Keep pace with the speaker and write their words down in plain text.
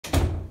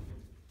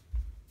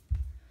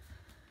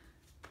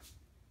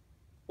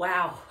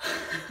Wow.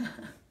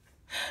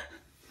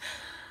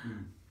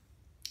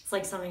 It's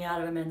like something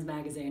out of a men's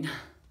magazine.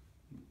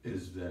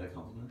 Is that a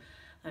compliment?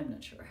 I'm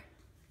not sure.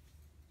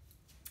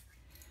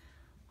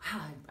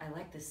 Wow, I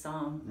like this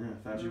song.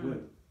 Yeah, I thought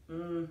you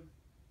would.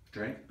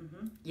 Drink?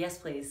 Yes,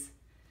 please.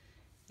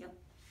 Yep.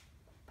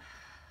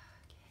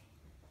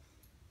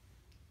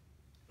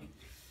 Okay.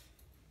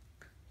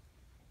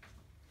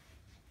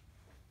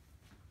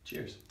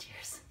 Cheers.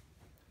 Cheers.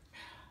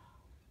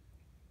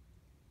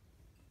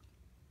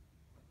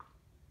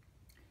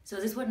 So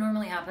is this what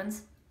normally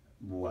happens?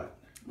 What?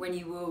 When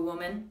you woo a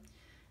woman,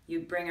 you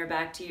bring her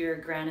back to your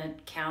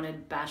granite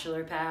counted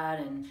bachelor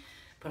pad and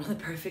put on the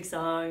perfect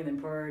song and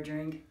then pour her a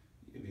drink?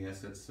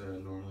 Yes, that's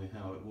normally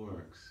how it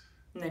works.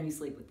 And then you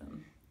sleep with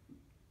them.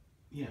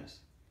 Yes.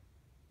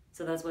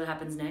 So that's what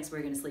happens next?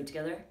 We're going to sleep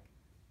together?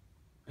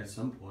 At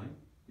some point,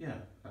 yeah.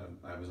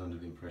 I was under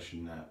the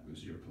impression that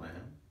was your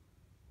plan.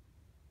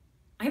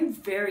 I'm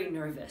very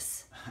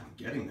nervous. I'm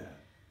getting that.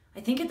 I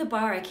think at the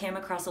bar I came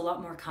across a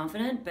lot more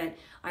confident, but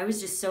I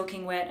was just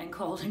soaking wet and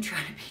cold and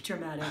trying to be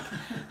dramatic.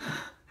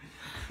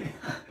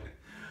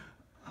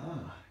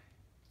 Ah,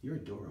 you're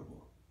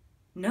adorable.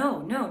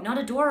 No, not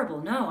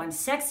adorable. No, I'm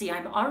sexy.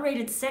 I'm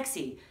R-rated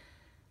sexy.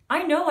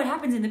 I know what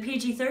happens in the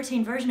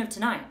PG-13 version of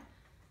tonight.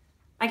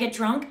 I get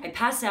drunk, I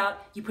pass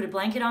out, you put a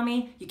blanket on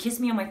me, you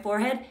kiss me on my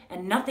forehead,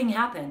 and nothing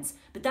happens.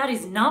 But that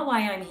is not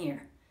why I'm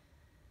here.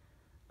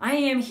 I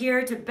am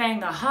here to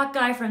bang the hot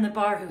guy from the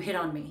bar who hit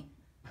on me.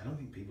 I don't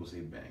think people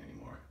say bang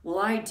anymore. Well,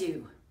 I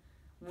do.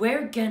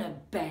 We're gonna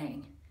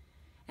bang.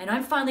 And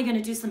I'm finally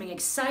gonna do something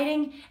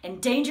exciting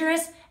and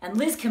dangerous, and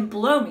Liz can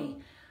blow me.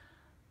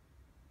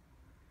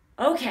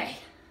 Okay,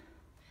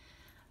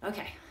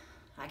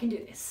 I can do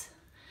this.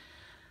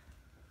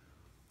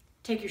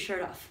 Take your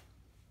shirt off.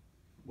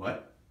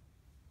 What?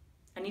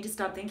 I need to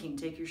stop thinking.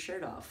 Take your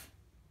shirt off.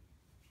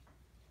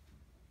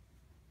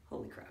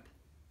 Holy crap.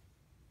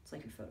 It's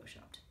like you're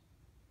photoshopped.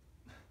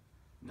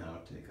 Now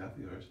take off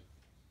yours.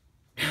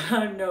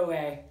 No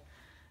way.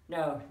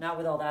 No, not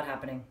with all that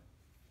happening.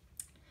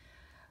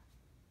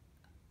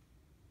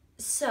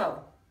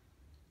 So,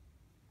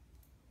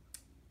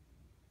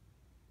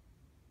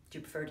 do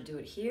you prefer to do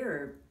it here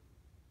or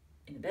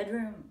in the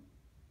bedroom?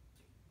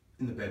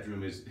 In the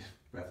bedroom is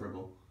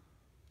preferable.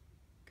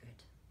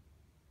 Good.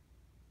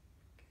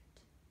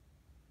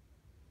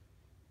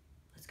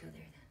 Let's go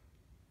there then.